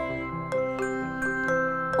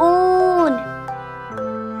 ऊन,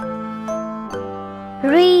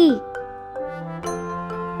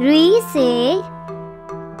 री से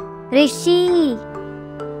ऋषि,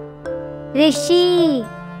 ऋषि,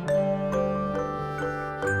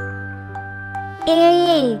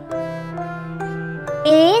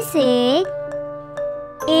 ए से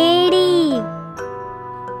एड़ी,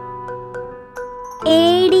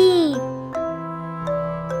 एड़ी,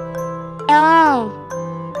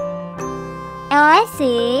 ए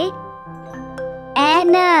से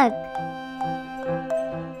ऐनक,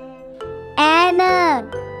 ऐनक,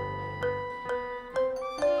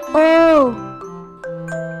 ओ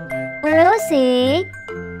से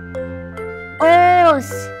ओस,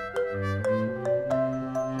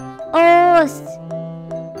 ओस,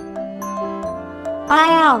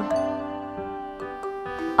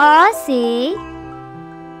 आ से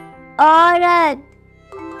औरत,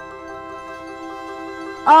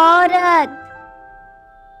 औरत,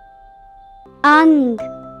 अंग,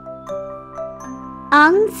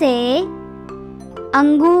 अंग से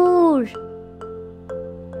अंगूर,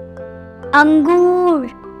 अंगूर,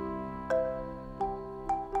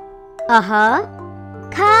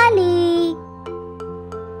 खाली,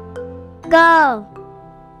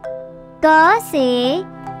 क से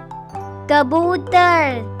कबूतर,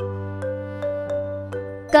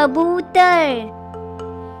 कबूतर,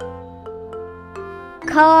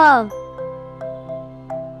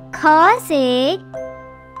 ख से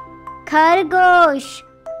खरगोश,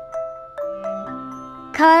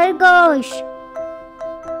 खरगोश,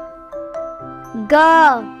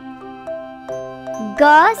 ग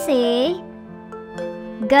से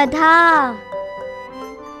गधा,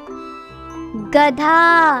 गधा,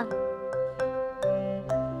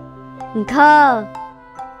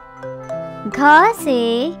 घ से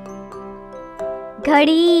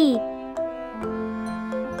घड़ी,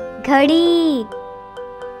 घड़ी,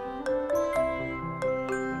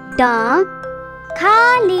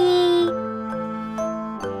 खाली,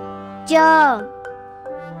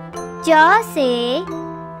 च से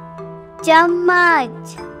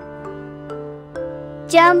चम्मच,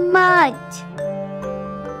 चम्मच,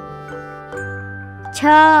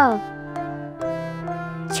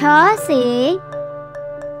 छ से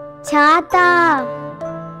छाता,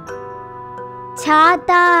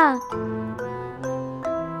 छाता,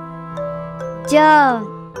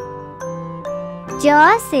 ज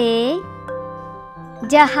से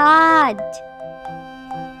जहाज,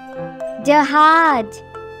 जहाज,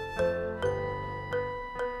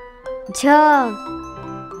 झ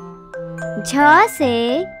से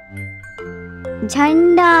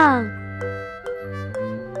झंडा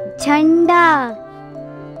झंडा।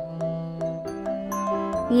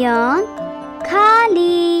 य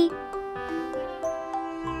खाली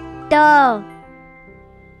ट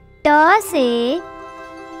से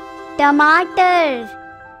टमाटर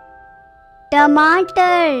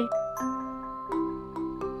टमाटर।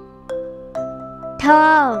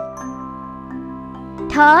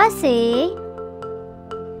 ठ से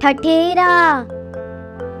ठठेरा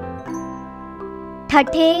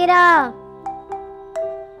ठठेरा।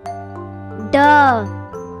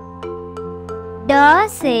 ड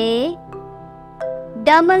से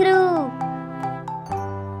डमरू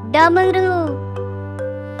डमरू।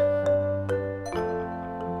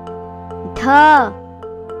 ढ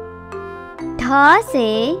से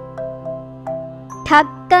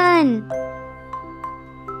ढक्कन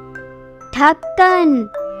ढक्कन।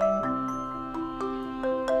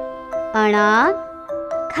 अण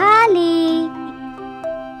खाली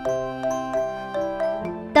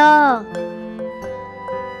त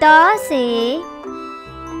से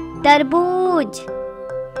तरबूज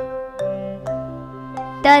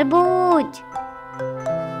तरबूज।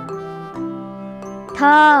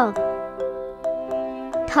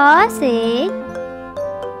 थ से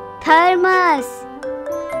थर्मस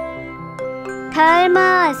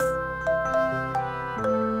थर्मस।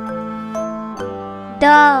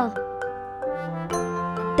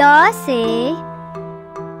 द से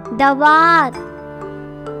दवात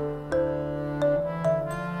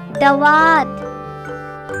दवात।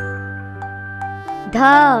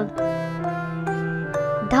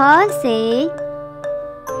 ध से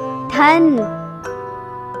धन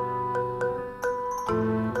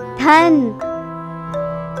धन।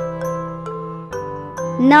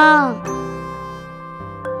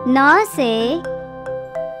 न से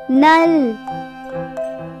नल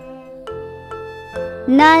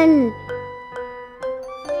नल।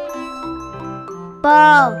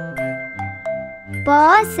 प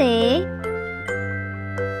से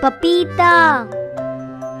पपीता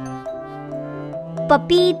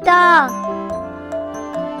पपीता।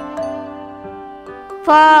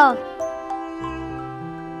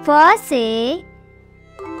 फ से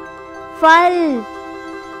फल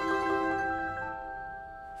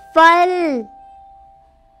फल।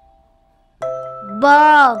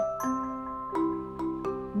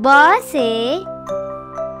 ब से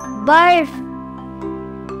बर्फ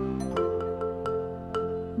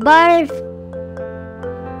बर्फ।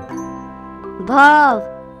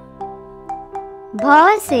 भ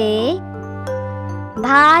से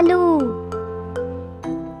भालू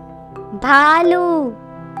भालू।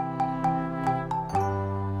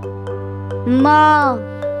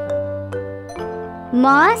 म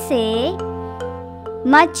से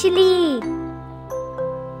मछली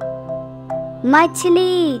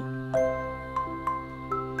मछली।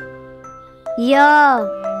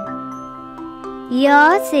 य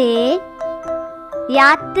से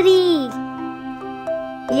यात्री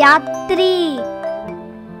यात्री।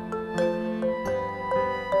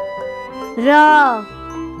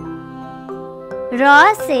 र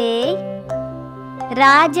से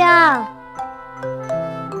राजा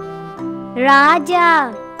राजा।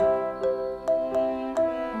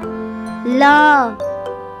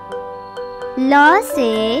 ल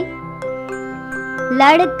से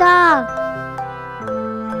लड़का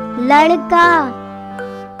लड़का।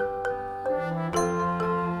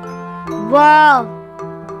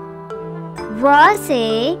 व से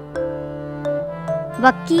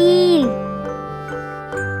वकील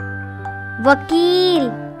वकील।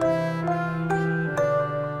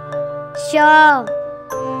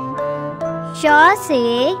 श से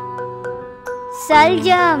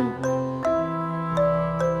सलजम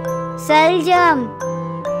सलजम।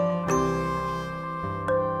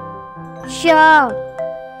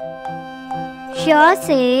 श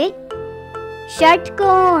से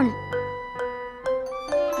षटकोण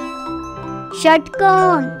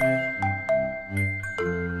षटकोण।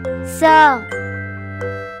 स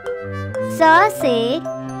से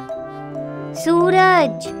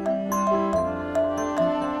सूरज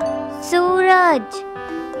सूरज।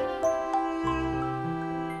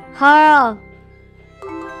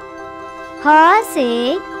 ह से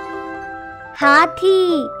हाथी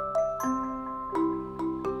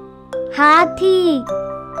हाथी।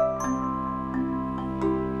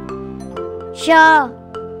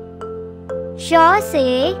 श से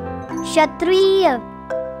क्षत्रिय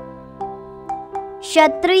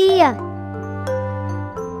क्षत्रिय।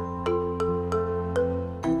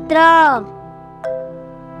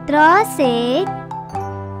 त्र से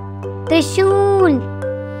त्रिशूल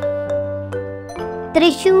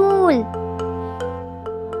त्रिशूल।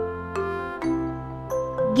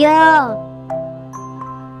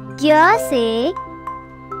 ज्ञ से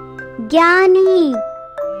ज्ञानी,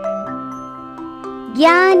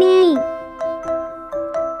 ज्ञानी।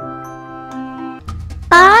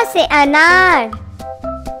 आ से अनार,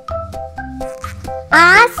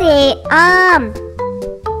 आ से आम,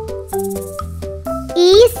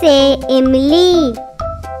 ई से इमली,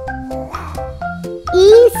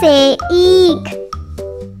 ई से ईख,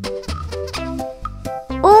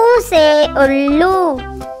 ऊ से उल्लू,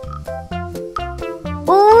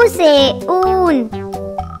 ऊ से ऊन,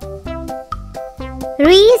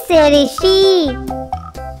 री से ऋषि,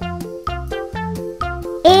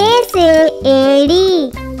 ए से एड़ी,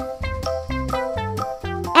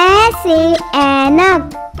 ए से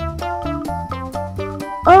ऐनक,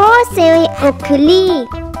 ओ से उखली,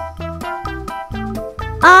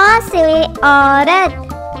 आ से औरत,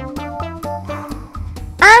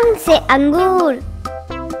 अं से अंगूर,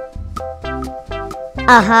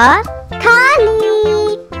 अह खाली।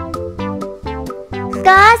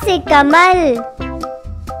 क से कमल,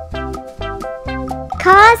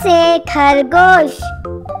 ख से खरगोश,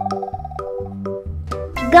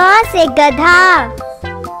 ग से गधा,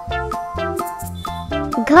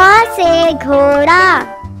 घ से घोड़ा,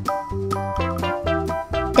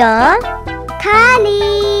 ट खाली।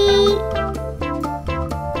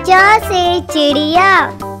 च से चिड़िया,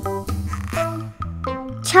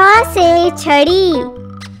 छ से छड़ी,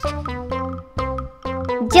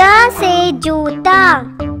 ज से जूता,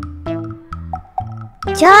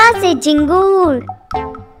 झ से झिंगूर,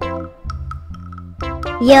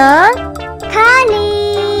 य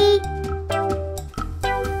खाली।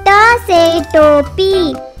 ट से टोपी,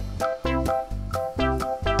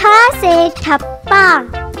 ठ से ठप्पा,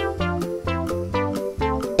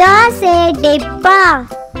 ड से डिब्बा,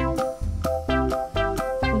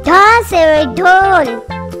 ढ से ढोल,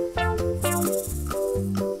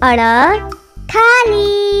 अण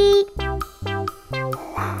खाली।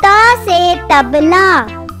 त से तबला,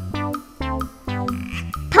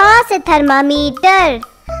 थ से थर्मामीटर,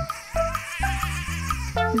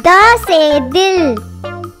 द से दिल,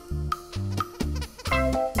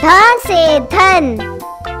 ध से धन,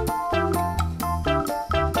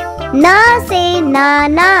 न से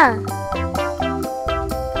नाना,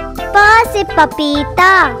 प से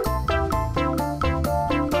पपीता,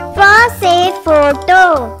 फ से फोटो,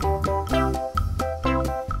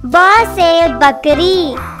 ब से बकरी,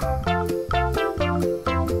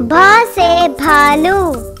 भ से भालू,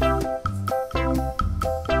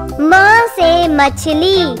 म से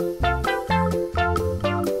मछली,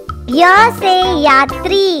 य से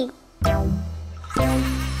यात्री,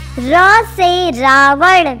 र से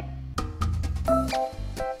रावण,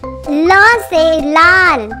 ल से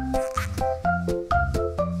लाल,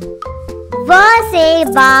 व से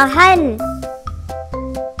वाहन,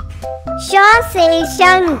 श से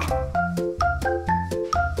शंख,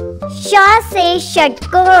 श से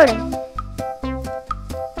षटकोण,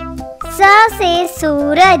 स से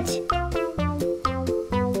सूरज,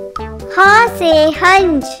 ह से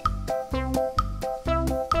हंस,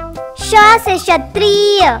 श से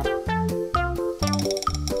क्षत्रिय,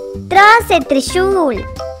 त्र से त्रिशूल,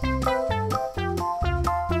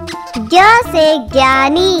 ज्ञ से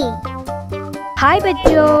ज्ञानी। हाय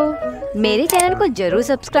बच्चों, मेरे चैनल को जरूर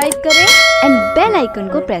सब्सक्राइब करें एंड बेल आइकन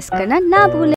को प्रेस करना ना भूलें।